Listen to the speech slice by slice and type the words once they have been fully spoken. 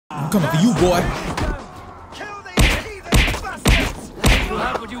I'm coming for you, boy.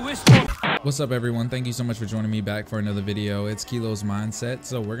 What's up, everyone? Thank you so much for joining me back for another video. It's Kilo's Mindset.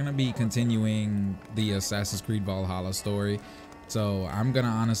 So we're gonna be continuing the Assassin's Creed Valhalla story. So I'm gonna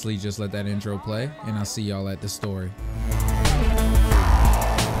honestly just let that intro play, and I'll see y'all at the story.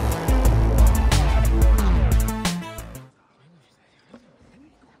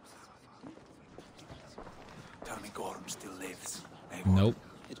 Tell me Gorm still lives. Nope.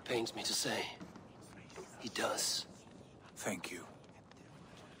 It pains me to say, he does. Thank you.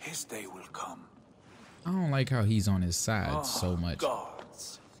 His day will come. I don't like how he's on his side so much.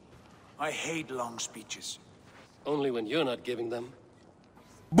 Gods. I hate long speeches. Only when you're not giving them.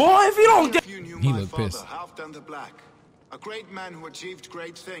 Boy, if you don't get... You knew He my looked father, pissed. Halfdan the Black. A great man who achieved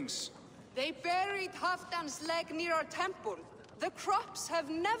great things. They buried Halfdan's leg near our temple. The crops have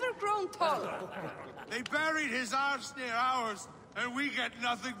never grown taller. They buried his arse near ours, and we get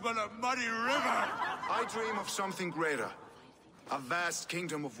nothing but a muddy river. I dream of something greater. A vast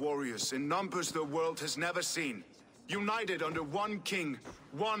kingdom of warriors in numbers the world has never seen. United under one king,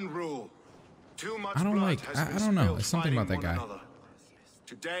 one rule. Too much I don't blood like. has I been don't know. spilled It's something about that fighting guy. one another.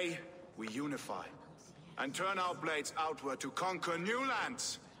 Today, we unify and turn our blades outward to conquer new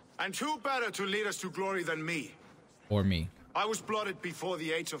lands. And who better to lead us to glory than me? Or me. I was blooded before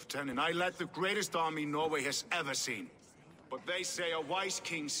the age of 10, and I led the greatest army Norway has ever seen. But they say a wise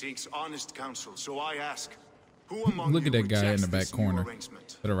king seeks honest counsel, so I ask, who among Look you at that guy in rejects the back this new corner. arrangement?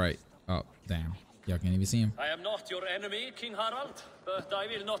 To the right. Oh, damn. Y'all can't even see him. I am not your enemy, King Harald, but I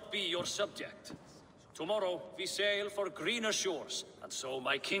will not be your subject. Tomorrow we sail for greener shores, and so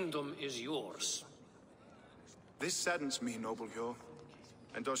my kingdom is yours. This saddens me, noble Hjor.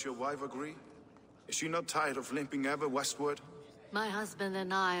 And does your wife agree? Is she not tired of limping ever westward? My husband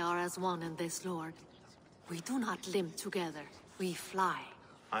and I are as one in this, Lord. We do not limp together. We fly.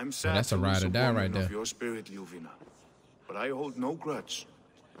 I'm sad that's a to ride lose or die woman right there. of your spirit, Ljuvina. But I hold no grudge.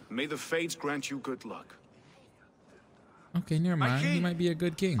 May the fates grant you good luck. Okay, never My mind. He king. might be a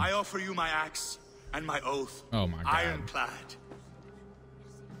good king. I offer you my axe and my oath. Oh my God. Ironclad.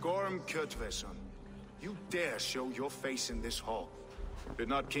 Gorm Kjotveson, you dare show your face in this hall. Did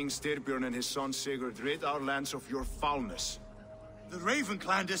not King Styrbjörn and his son Sigurd rid our lands of your foulness? The Raven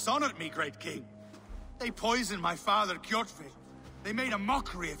clan dishonored me, great king. They poisoned my father, Kjotve. They made a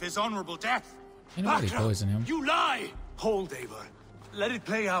mockery of his honorable death. Ain't nobody Bakra, poison him. You lie! Hold, Eivor. Let it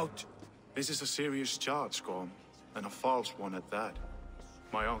play out. This is a serious charge, Gorm, and a false one at that.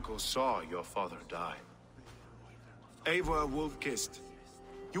 My uncle saw your father die. Eivor Wolf-Kissed,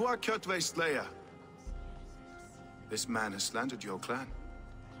 you are Kjotve's slayer. This man has slandered your clan.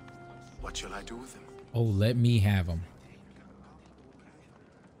 What shall I do with him? Oh, let me have him.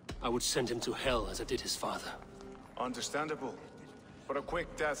 I would send him to hell as I did his father. Understandable. But a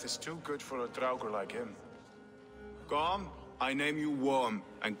quick death is too good for a Draugr like him. Gorm, I name you Worm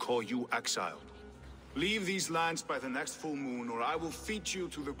and call you exiled. Leave these lands by the next full moon, or I will feed you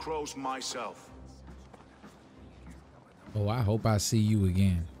to the crows myself. Oh, I hope I see you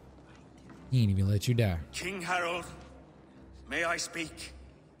again. He ain't even let you die. King Harold, may I speak?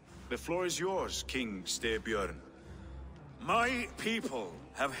 The floor is yours, King Styrbjörn. My people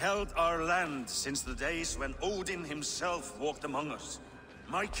have held our land since the days when Odin himself walked among us.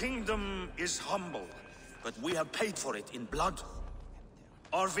 My kingdom is humble, but we have paid for it in blood.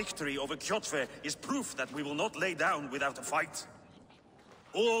 Our victory over Kjotve is proof that we will not lay down without a fight.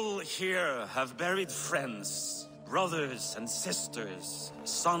 All here have buried friends, brothers and sisters,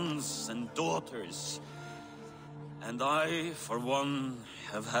 sons and daughters. And I, for one,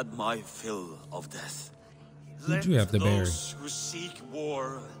 have had my fill of death. Who'd you have to bury? Those who seek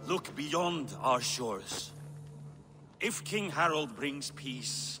war look beyond our shores. If King Harold brings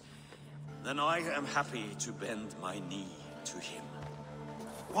peace, then I am happy to bend my knee to him.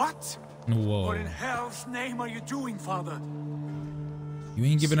 What? Whoa. What in hell's name are you doing, father? You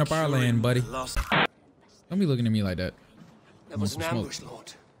ain't giving up our land, buddy. Lost. Don't be looking at me like that. That was an Want some ambush,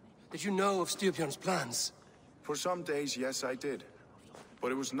 Lord. Did you know of Styrbjörn's plans? For some days, yes, I did.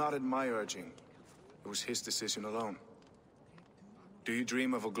 But it was not at my urging. It was his decision alone. Do you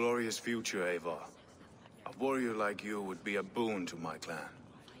dream of a glorious future, Eivor? A warrior like you would be a boon to my clan.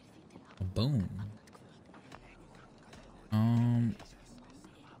 A boom.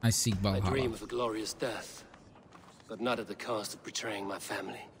 I seek I Valhalla. dream of a glorious death, but not at the cost of betraying my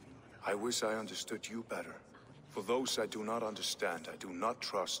family. I wish I understood you better. For those I do not understand, I do not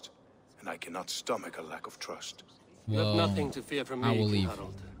trust, and I cannot stomach a lack of trust. You have Well, nothing to fear from me, I will King leave.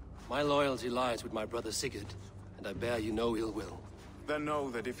 Harold. My loyalty lies with my brother Sigurd, and I bear you no ill will. Then know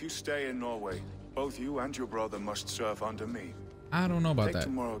that if you stay in Norway, both you and your brother must serve under me. I don't know about Take that.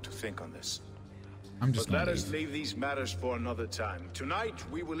 tomorrow to think on this. I'm just But gonna let us leave. leave these matters for another time. Tonight,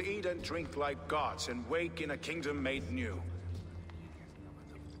 we will eat and drink like gods and wake in a kingdom made new.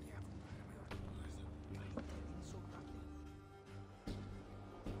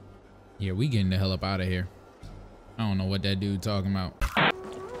 Yeah, we getting the hell up out of here. I don't know what that dude talking about.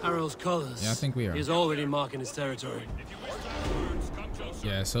 Harold's colors. Yeah, I think we are. He's already marking his territory.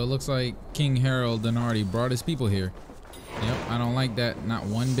 Yeah, so it looks like King Harold done already brought his people here. Yep, I don't like that, not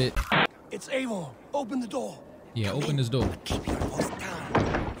one bit. It's Eivor. Open the door. Yeah, open this door. Keep your voice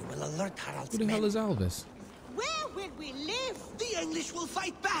down. You will alert Harald's Who the hell is Alvis? Where will we live? The English will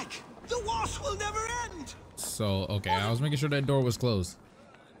fight back. The wars will never end. So, okay, I was making sure that door was closed.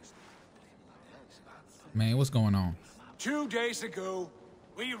 Man, what's going on? 2 days ago,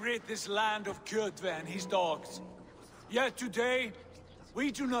 we rid this land of Kjotve and his dogs. Yet today,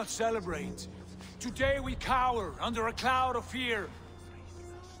 we do not celebrate. Today we cower under a cloud of fear.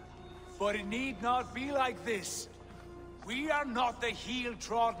 But it need not be like this. We are not the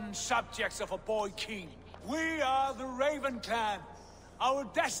heel-trodden subjects of a boy king. We are the Raven clan. Our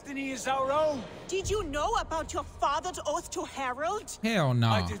destiny is our own. Did you know about your father's oath to Harold? Hell no.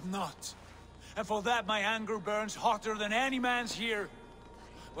 I did not. And for that my anger burns hotter than any man's here.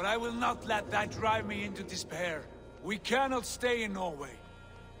 But I will not let that drive me into despair. We cannot stay in Norway.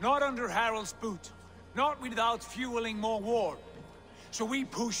 Not under Harald's boot. Not without fueling more war. So we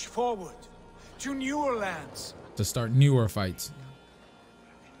push forward to newer lands. To start newer fights.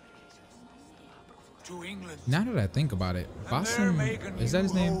 To England. Now that I think about it, And there make a Bossum, is that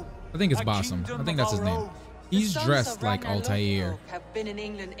his new name? home, I think it's a Bossum. I kingdom think of that's his our name. own. He's dressed like Altair. Have been in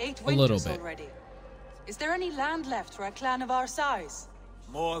England 8 A little winters bit. already. Is there any land left for a clan of our size?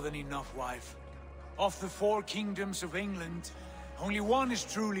 More than enough, wife. Of the 4 kingdoms of England, only one is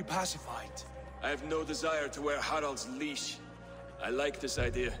truly pacified. I have no desire to wear Harald's leash. I like this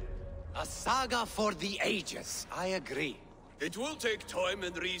idea. A saga for the ages, I agree. It will take time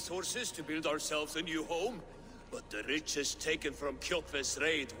and resources to build ourselves a new home, but the riches taken from Kjotve's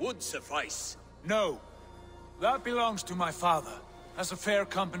raid would suffice. No. That belongs to my father, as a fair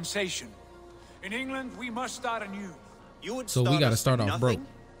compensation. In England, we must start anew. You would So we gotta us start with off broke.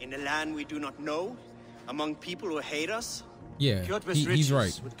 nothing, in a land we do not know, among people who hate us? Yeah, Kjotve's he's riches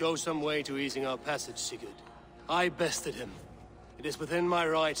right. would go some way to easing our passage, Sigurd. I bested him. It is within my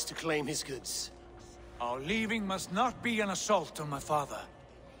rights to claim his goods. Our leaving must not be an assault on my father.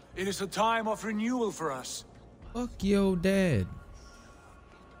 It is a time of renewal for us. Fuck your dad.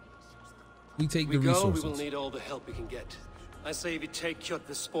 We take We the go, resources. we will need all the help we can get. I say we take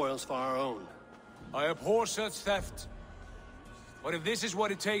Kjotve's spoils for our own. I abhor such theft. But if this is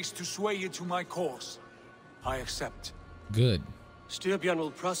what it takes to sway you to my cause, I accept. Good. Styrbjörn will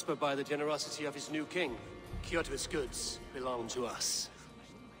prosper by the generosity of his new king. Kjotve's goods belong to us.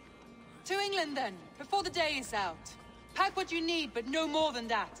 To England then, before the day is out. Pack what you need, but no more than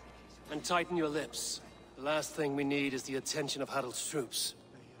that. And tighten your lips. The last thing we need is the attention of Harald's troops.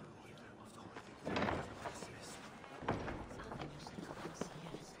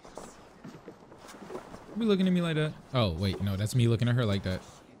 You looking at me like that? Oh, wait, no, that's me looking at her like that.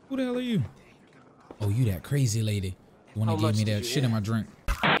 Who the hell are you? Oh, you that crazy lady. The one How that gave much me did that you shit hear? in my drink.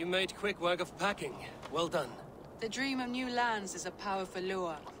 You made quick work of packing. Well done. The dream of new lands is a powerful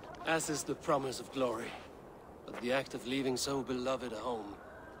lure. As is the promise of glory. But the act of leaving so beloved a home,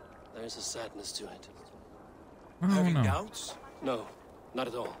 there is a sadness to it. I don't Having know. doubts? No, not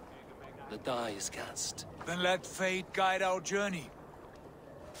at all. The die is cast. Then let fate guide our journey.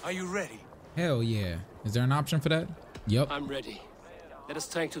 Are you ready? Hell yeah. Is there an option for that? Yep. I'm ready. Let us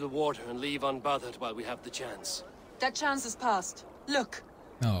take to the water and leave unbothered while we have the chance. That chance is past. Look.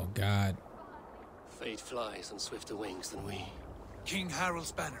 Oh, God. Fate flies on swifter wings than we. King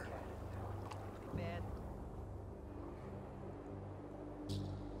Harald's banner.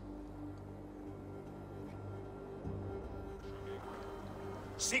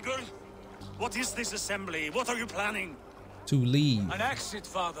 Sigurd, what is this assembly? What are you planning? To leave. An exit,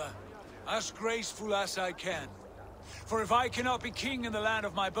 father. As graceful as I can. For if I cannot be king in the land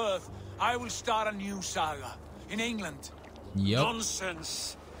of my birth, I will start a new saga. In England. Yep.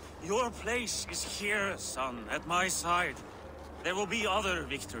 Nonsense. Your place is here, son, at my side. There will be other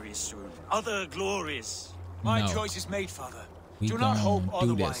victories soon, other glories. My No. choice is made, father. We Do not hope gon'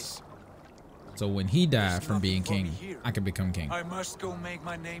 do otherwise. this. So when he died from being nothing for king, me here. I could become king. I must go make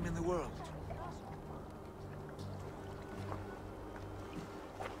my name in the world.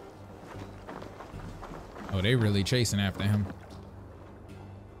 Oh, they really chasing after him.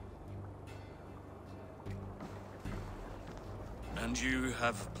 And you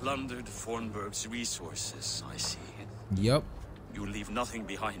have plundered Fornburg's resources, I see. Yep. You leave nothing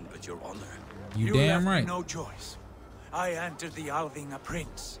behind but your honor. You damn left right. No choice. I entered the Alving a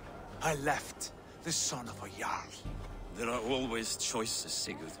prince. I left the son of a Jarl. There are always choices,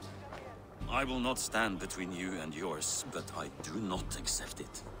 Sigurd. I will not stand between you and yours, but I do not accept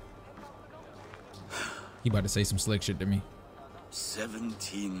it. He about to say some slick shit to me.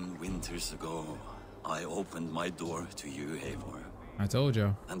 17 winters ago, I opened my door to you, Eivor. I told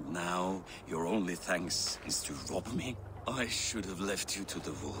y'all. And now, your only thanks is to rob me? I should have left you to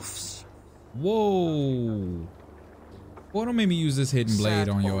the wolves. Whoa. Boy, don't make me use this hidden blade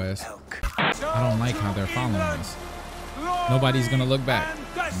on your ass. I don't like how they're following us. Nobody's gonna look back.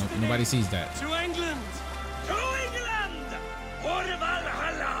 Nobody sees that. To England! To England! For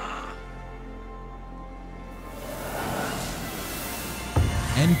Valhalla!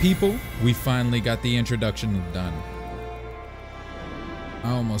 And people, we finally got the introduction done.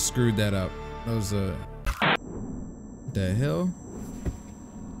 I almost screwed that up. That was a... The hell?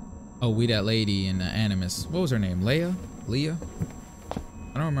 Oh, we that lady in the Animus. What was her name? Leah? Leah?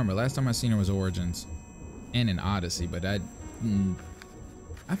 I don't remember. Last time I seen her was Origins. And in Odyssey, but I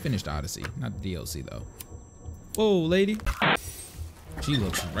finished Odyssey, not the DLC though. Whoa, lady. She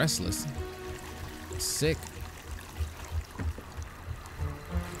looks restless. Sick.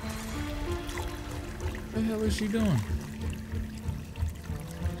 What the hell is she doing?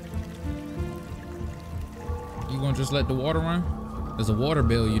 You gonna just let the water run? There's a water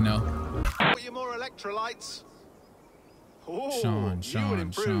bill, you know. Want you more electrolytes? Oh, you would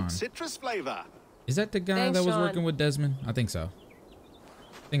improve citrus flavor. Is that the guy that was working with Desmond? I think so.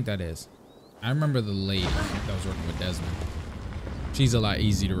 I think that is. I remember the lady that was working with Desmond. She's a lot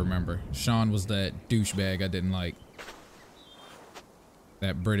easy to remember. Sean was that douchebag I didn't like.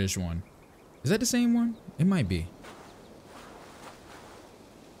 That British one. Is that the same one? It might be.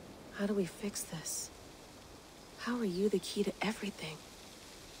 How do we fix this? How are you the key to everything?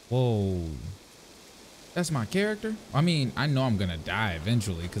 Whoa. That's my character? I mean, I know I'm gonna die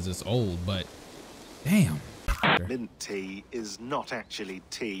eventually because it's old, but damn. Mint tea is not actually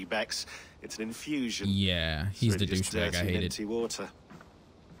tea, Bex. It's an infusion. Yeah, he's the douchebag I hated. Minty water.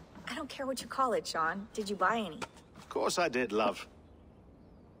 I don't care what you call it, Sean. Did you buy any? Of course I did, love.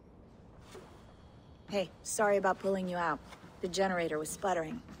 Hey, sorry about pulling you out. The generator was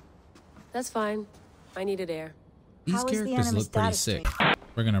sputtering. That's fine. I needed air. These characters look pretty sick.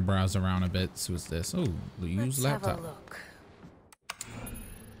 We're gonna browse around a bit. See what's this. Oh, use laptop. Have a look.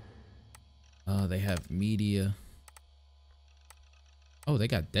 They have media. Oh, they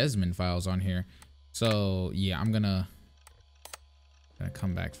got Desmond files on here. So yeah, I'm gonna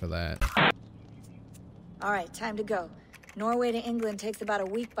come back for that. All right, time to go. Norway to England takes about a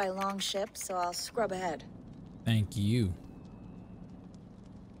week by long ship, so I'll scrub ahead. Thank you.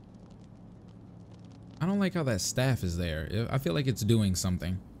 I don't like how that staff is there. I feel like it's doing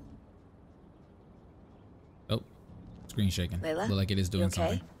something. Oh, screen shaking. Layla, look like it is doing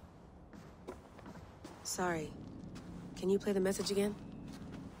something. Sorry. Can you play the message again?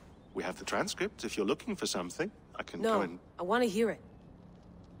 We have the transcript. If you're looking for something, I can No, go and... I want to hear it.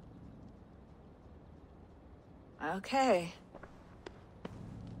 Okay.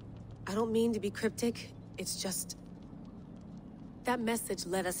 I don't mean to be cryptic. It's just... That message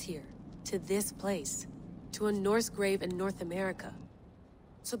led us here. To this place. To a Norse grave in North America.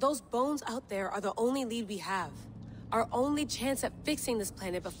 So those bones out there are the only lead we have. Our only chance at fixing this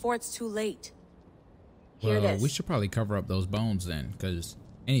planet before it's too late. Well, we should probably cover up those bones then, because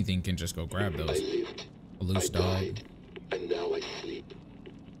anything can just go grab those. A loose dog. And now I sleep.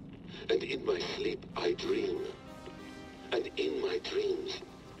 And in my sleep I dream. And in my dreams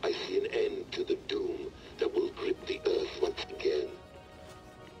I see an end to the doom that will grip the earth once again.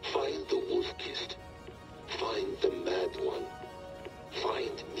 Find the wolf-kissed. Find the mad one.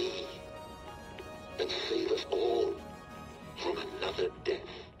 Find me. And save us all from another death.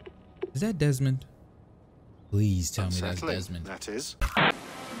 Is that Desmond? Please tell me that's Desmond. That is.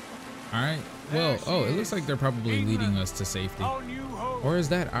 Alright, well, oh, it looks like they're probably leading us to safety. Or is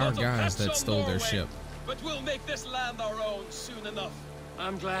that our guys that stole their ship? But we'll make this land our own soon enough.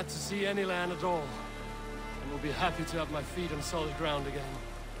 I'm glad to see any land at all. And will be happy to have my feet on solid ground again.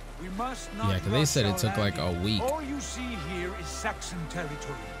 We must not. Yeah, because they said it took like a week. All you see here is Saxon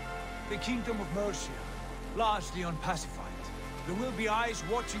territory. The Kingdom of Mercia, largely unpacified. There will be eyes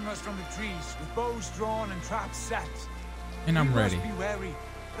watching us from the trees, with bows drawn and traps set. And I'm ready. Must be wary.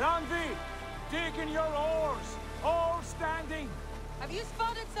 Randvi, dig in your oars, all standing. Have you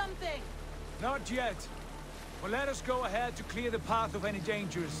spotted something? Not yet. But let us go ahead to clear the path of any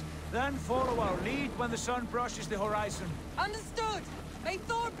dangers. Then follow our lead when the sun brushes the horizon. Understood. May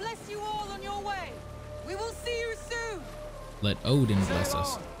Thor bless you all on your way. We will see you soon. Let Odin bless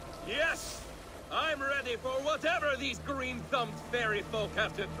us. Yes! I'm ready for whatever these green-thumbed fairy folk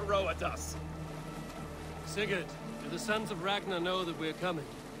have to throw at us. Sigurd, do the sons of Ragnar know that we're coming?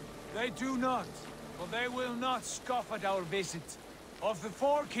 They do not, for they will not scoff at our visit. Of the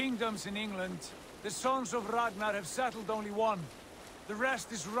 4 kingdoms in England, the sons of Ragnar have settled only one. The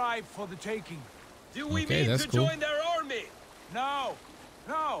rest is ripe for the taking. Do we mean to join their army? No,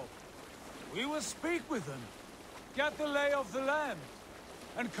 no. We will speak with them, get the lay of the land,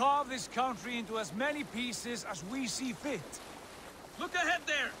 and carve this country into as many pieces as we see fit. Look ahead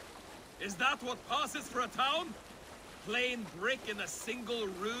there! Is that what passes for a town? Plain brick in a single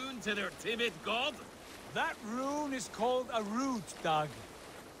rune to their timid god? That rune is called a root, Dag.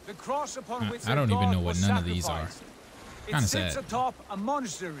 The cross upon which I don't even know what none of these are. It sits atop a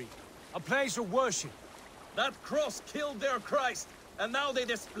monastery, a place of worship. That cross killed their Christ, and now they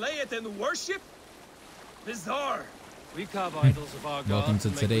display it in worship? Bizarre. We carve idols of our Welcome gods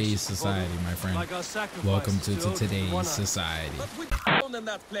to today's society, my friend. like our Welcome to sacrifices today's society. But we own in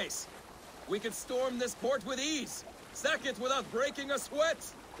that place. We could storm this port with ease, sack it without breaking a sweat.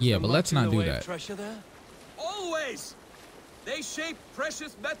 Yeah, but let's not do that. Treasure there? Always. They shape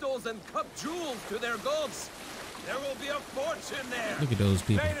precious metals and cut jewels to their gods. There will be a fortune there. Look at those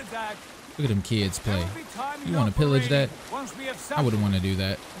people. Look at them kids play. You want to pillage that? I wouldn't want to do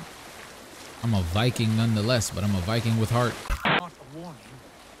that. I'm a Viking nonetheless, but I'm a Viking with heart. Not a warning.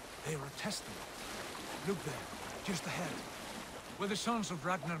 They are a testament. Look there, just ahead, where the sons of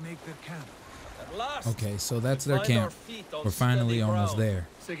Ragnar make their camp. At last, okay, so that's their camp. We're finally almost there.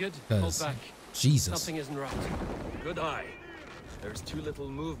 Sigurd, hold back. Jesus. Something isn't right. Good eye. There's too little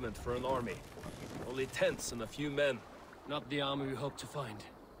movement for an army. Only tents and a few men. Not the army we hope to find.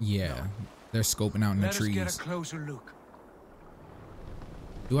 Yeah, they're scoping out in the trees. Let us get a closer look.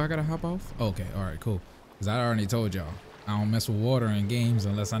 Do I gotta hop off? Okay, all right, cool. Because I already told y'all, I don't mess with water in games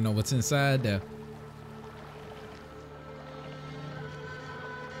unless I know what's inside there.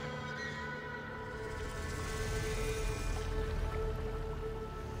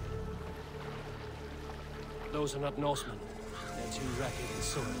 Those are not Norsemen. They're too ragged and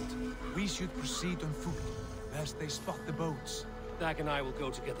soiled. We should proceed on foot, lest they spot the boats. Dag and I will go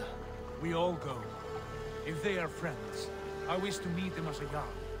together. We all go. If they are friends, I wish to meet them as a yard.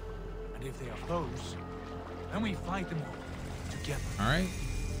 And if they are foes, then we fight them all together. All right,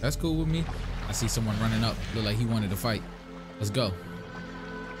 that's cool with me. I see someone running up. Look like he wanted to fight. Let's go.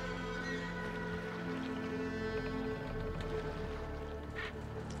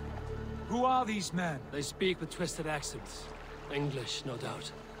 Who are these men? They speak with twisted accents. English, no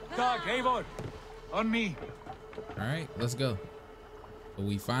doubt. Dag, Eivor, on me. All right, let's go. But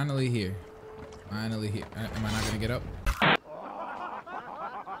we finally here. Finally here. Am I not gonna get up?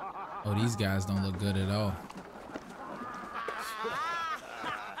 Oh, these guys don't look good at all.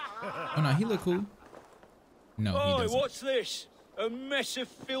 Oh no, he look cool. No, he doesn't. What's this? A mess of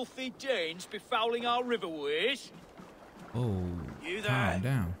filthy Danes befouling our riverways? Oh, You there? calm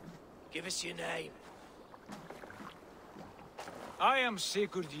down. Give us your name. I am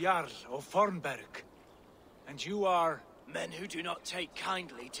Sigurd Jarl of Fornberg. And you are? Men who do not take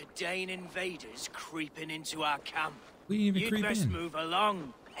kindly to Dane invaders creeping into our camp. We didn't even You'd creep best in. move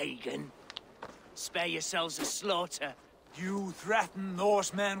along, pagan. Spare yourselves a slaughter. You threaten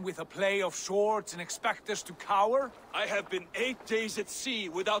Norsemen with a play of swords and expect us to cower? I have been 8 days at sea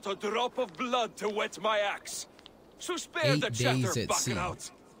without a drop of blood to whet my axe. So spare 8 the days chatter, at sea.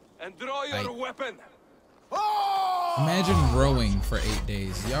 buckenouts, and draw your weapon. Imagine rowing for 8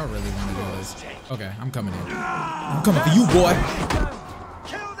 days. Y'all really want to do this? Okay, I'm coming in. I'm coming for you, boy.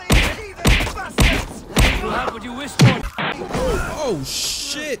 You'll have what you wish for. Oh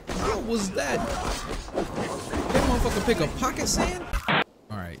shit! What was that? That motherfucker pick a pocket sand?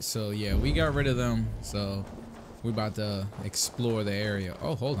 All right, so yeah, we got rid of them. So we're about to explore the area.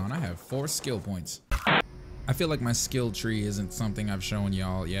 Oh, hold on, I have 4 skill points. I feel like my skill tree isn't something I've shown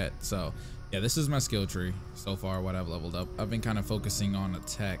y'all yet. So yeah, this is my skill tree so far, what I've leveled up. I've been kind of focusing on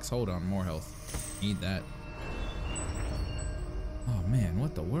attacks. Hold on, more health. Need that. Oh man,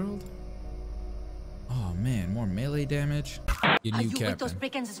 what the world? Oh man, more melee damage. Your new captain. With those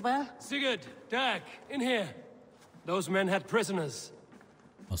brigands as well? Sigurd, Dag, in here. Those men had prisoners.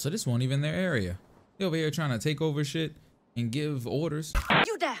 Oh, so this won't even their area. They over here trying to take over shit and give orders.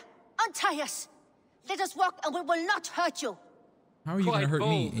 You there! Untie us! Let us walk and we will not hurt you. How are you gonna hurt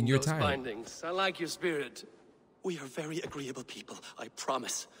me and you're tired? Bindings. I like your spirit. We are very agreeable people, I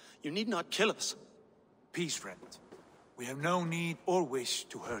promise. You need not kill us. Peace, friend. We have no need or wish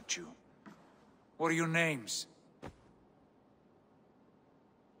to hurt you. What are your names?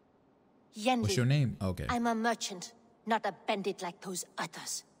 Yendi. What's your name? Okay. I'm a merchant. not a bandit like those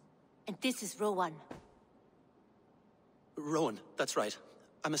others. And this is Rowan. Rowan, that's right.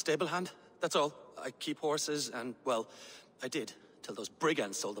 I'm a stable hand, that's all. I keep horses and, well, I did, till those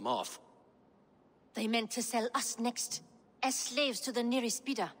brigands sold them off. They meant to sell us next, as slaves to the nearest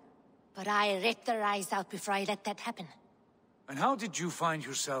speeder. But I ripped their eyes out before I let that happen. And how did you find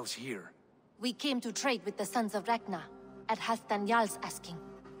yourselves here? We came to trade with the Sons of Ragnar, at Halfdan Jarl's asking.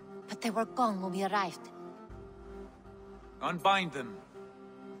 But they were gone when we arrived. Unbind them.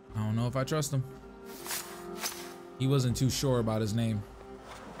 I don't know if I trust him. He wasn't too sure about his name.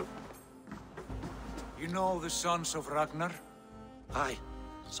 You know the Sons of Ragnar? Aye.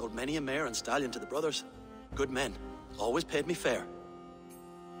 Sold many a mare and stallion to the brothers. Good men. Always paid me fair.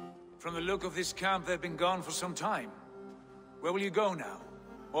 From the look of this camp, they've been gone for some time. Where will you go now?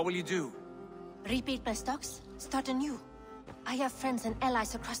 What will you do? Rebuild my stocks, start anew. I have friends and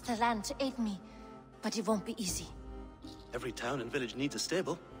allies across the land to aid me, but it won't be easy. Every town and village needs a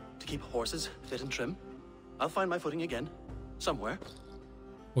stable to keep horses fit and trim. I'll find my footing again, somewhere.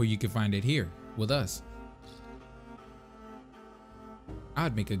 Or you could find it here, with us.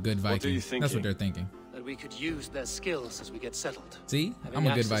 I'd make a good Viking. What are you thinking? That's what they're thinking. That we could use their skills as we get settled. See? Having I'm a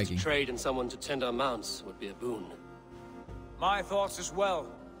good access Viking. to trade and someone to tend our mounts would be a boon. My thoughts as well.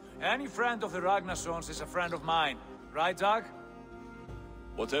 Any friend of the Ragnarsons is a friend of mine. Right, Dag?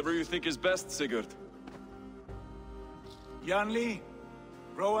 Whatever you think is best, Sigurd. Janli,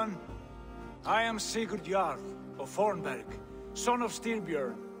 Rowan, I am Sigurd Jarl of Fornberg, son of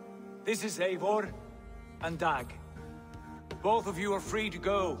Styrbjörn. This is Eivor and Dag. Both of you are free to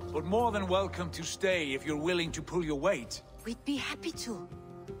go, but more than welcome to stay if you're willing to pull your weight. We'd be happy to,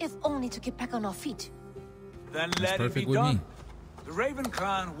 if only to get back on our feet. Then That's let it be perfect with done. me. The Raven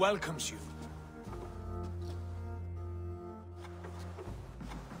Clan welcomes you.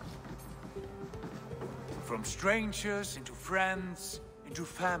 From strangers into friends into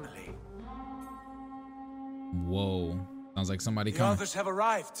family. Whoa. Sounds like somebody The coming. others have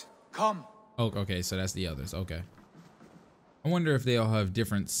arrived. Come. Oh, okay, so that's the others. Okay. I wonder if they all have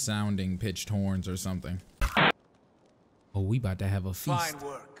different sounding pitched horns or something. Oh, we about to have a feast. Fine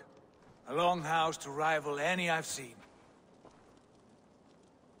work. A longhouse to rival any I've seen.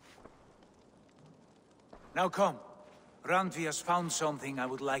 Now come. Randvi has found something I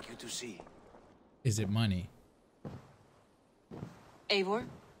would like you to see. Is it money? Eivor,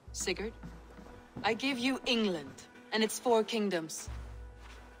 Sigurd, I give you England and its 4 kingdoms.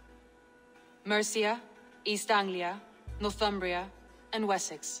 Mercia, East Anglia, Northumbria, and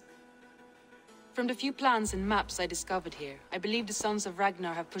Wessex. From the few plans and maps I discovered here, I believe the Sons of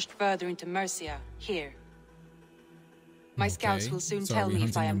Ragnar have pushed further into Mercia, here. My scouts will soon So tell are we me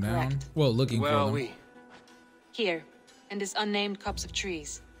if I am hunting them down? correct. Well, looking Where for are them. we? Here, in this unnamed copse of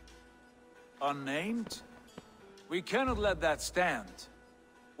trees. Unnamed? We cannot let that stand.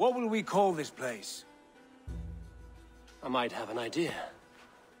 What will we call this place? I might have an idea.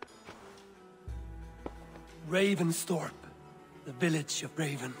 Ravensthorpe, the village of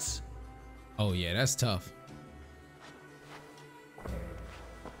ravens. Oh yeah, that's tough.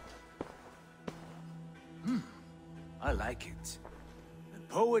 I like it. The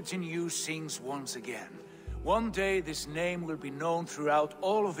poet in you sings once again. One day this name will be known throughout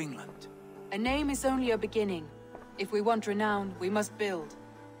all of England. A name is only a beginning. If we want renown, we must build,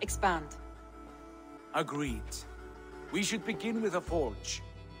 expand. Agreed. We should begin with a forge.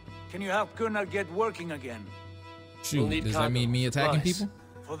 Can you help Gunnar get working again? Shoot, does that mean me attacking people?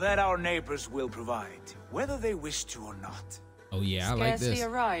 For that our neighbors will provide, whether they wish to or not. Oh yeah, I like Scarcely this.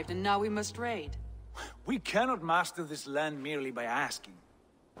 arrived, and now we must raid. We cannot master this land merely by asking.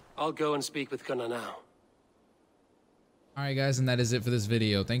 I'll go and speak with Gunnar now. Alright guys, and that is it for this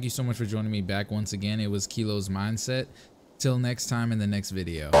video. Thank you so much for joining me back once again. It was Kilo's Mindset. Till next time in the next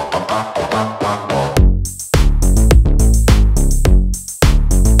video.